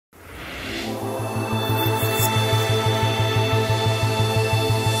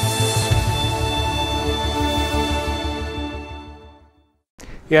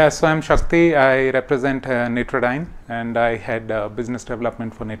Yeah, so I'm Shakti. I represent Netradyne, and I head business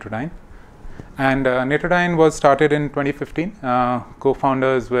development for Netradyne. And Netradyne was started in 2015.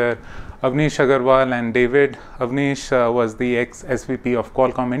 Co-founders were Avnish Agarwal and David. Avnish was the ex-SVP of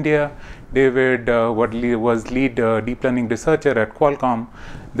Qualcomm India. David was lead deep learning researcher at Qualcomm.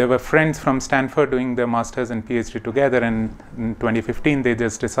 They were friends from Stanford doing their masters and PhD together, and in 2015 they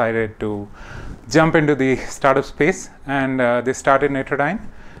just decided to jump into the startup space, and they started Netradyne.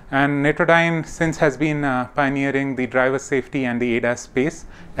 And Netradyne since has been pioneering the driver safety and the ADAS space,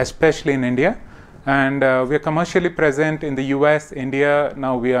 especially in India. And we are commercially present in the US, India.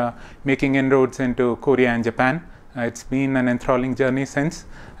 Now we are making inroads into Korea and Japan. It's been an enthralling journey since,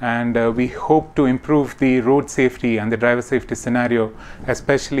 and we hope to improve the road safety and the driver safety scenario,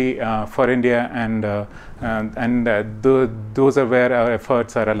 especially for India, and those are where our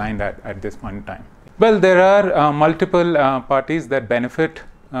efforts are aligned at this point in time. Well, there are multiple parties that benefit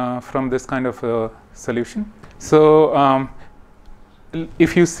from this kind of solution. So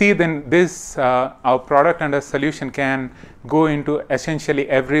if you see, then this our product and a solution can go into essentially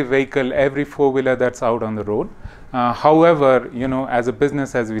every vehicle, every four-wheeler that's out on the road. However, as a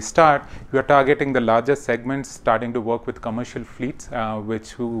business, as we start, we are targeting the largest segments, starting to work with commercial fleets,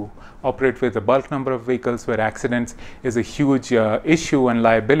 who operate with a bulk number of vehicles, where accidents is a huge issue, and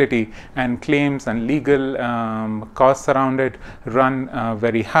liability and claims and legal costs around it run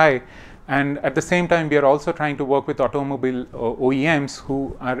very high. And at the same time, we are also trying to work with automobile OEMs,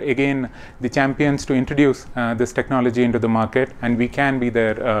 who are again the champions to introduce this technology into the market, and we can be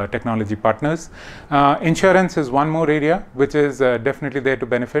their technology partners. Insurance is one more area which is definitely there to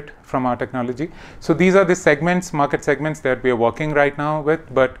benefit from our technology. So these are the segments, market segments that we are working right now with,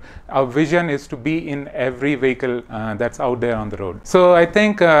 but our vision is to be in every vehicle that's out there on the road. So I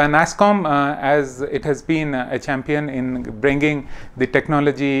think NASSCOM, as it has been a champion in bringing the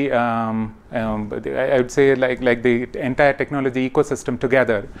technology, I would say like the entire technology ecosystem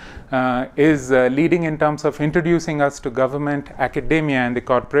together, is leading in terms of introducing us to government, academia, and the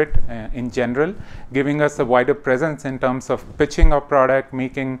corporate in general, giving us a wider presence in terms of pitching our product,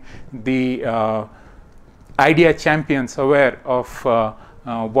 making the idea champions aware of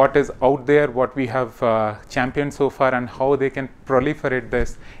what is out there, what we have championed so far, and how they can proliferate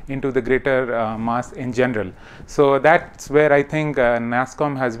this into the greater mass in general. So that's where I think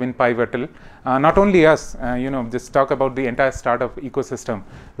NASSCOM has been pivotal. Not only us, just talk about the entire startup ecosystem.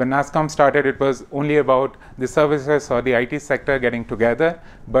 When NASSCOM started, it was only about the services or the IT sector getting together,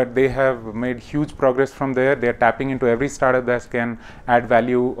 but they have made huge progress from there. They are tapping into every startup that can add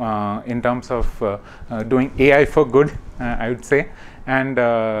value in terms of doing AI for good, I would say. And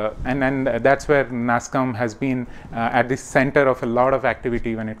that's where NASSCOM has been at the center of a lot of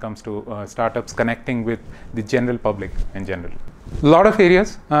activity when it comes to startups connecting with the general public in general. A lot of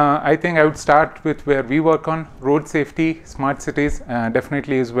areas. I think I would start with where we work on road safety, smart cities.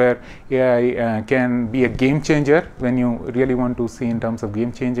 Definitely is where AI can be a game changer when you really want to see in terms of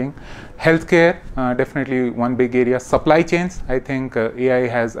game changing. Healthcare, definitely one big area. Supply chains, I think AI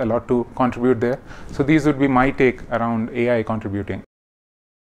has a lot to contribute there. So these would be my take around AI contributing.